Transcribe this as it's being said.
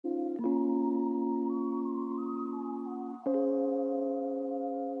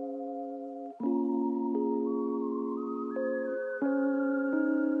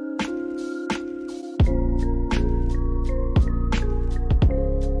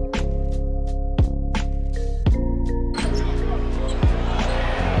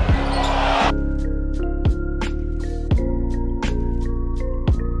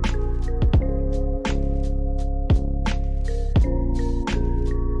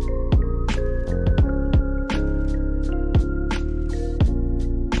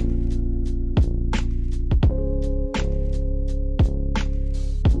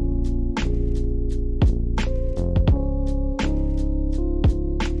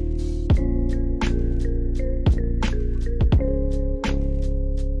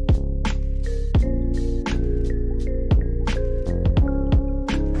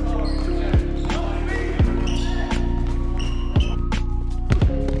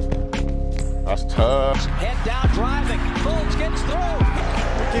That's tough. Head down driving. Fultz gets through.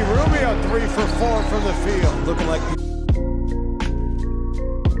 Ricky Rubio 3 for 4 from the field. Looking like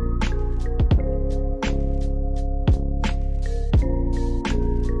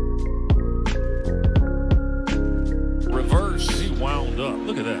reverse. He wound up.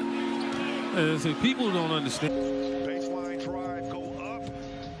 Look at that. See, people don't understand. Baseline drive, go up,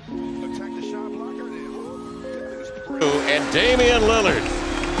 attack the shot blocker. And Damian Lillard,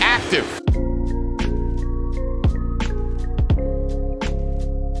 active.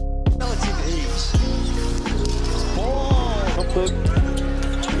 Relative ease. Ball.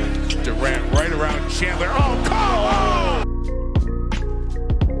 Durant right around Chandler. Oh, call!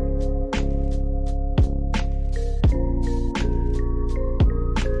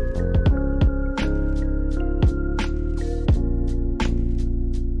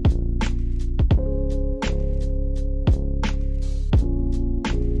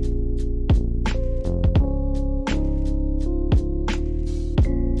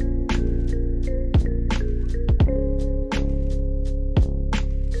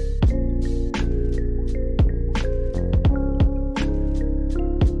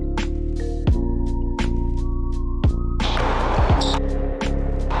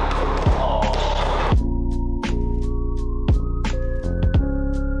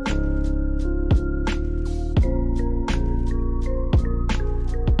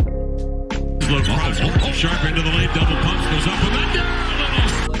 Sharp into the lane, double pump, goes up and under.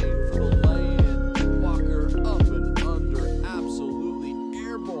 For the lay-in, Walker up and under, absolutely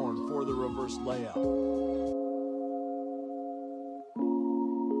airborne for the reverse layup.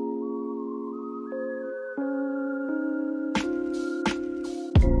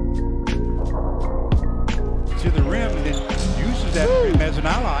 to the rim and uses that rim as an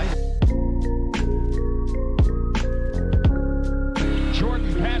ally.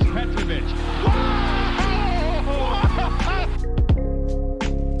 Jordan past Petrovic.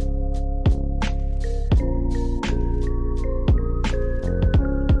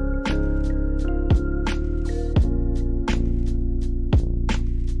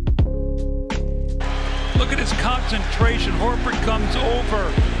 Look at his concentration. Horford comes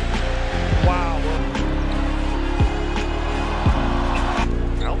over. Wow.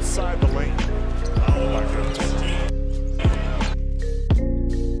 Outside the lane. Oh my goodness.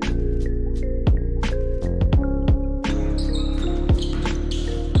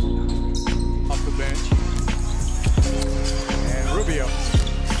 Off the bench. And Rubio.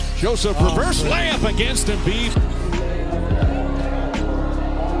 Joseph reverse layup against Embiid.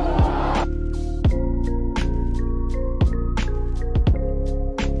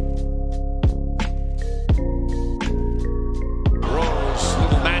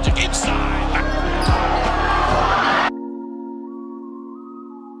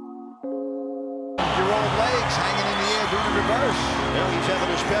 Hanging in the air doing a reverse. Now he's having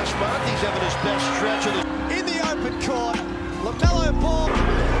his best month. He's having his best stretch of the In the open court. LaMelo Ball.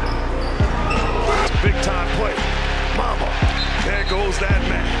 Big time play. Mama. There goes that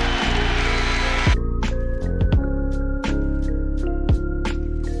man.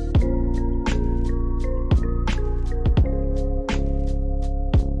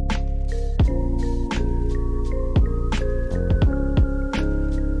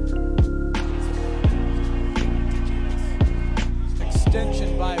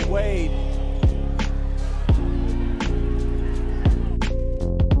 Extension by Wade.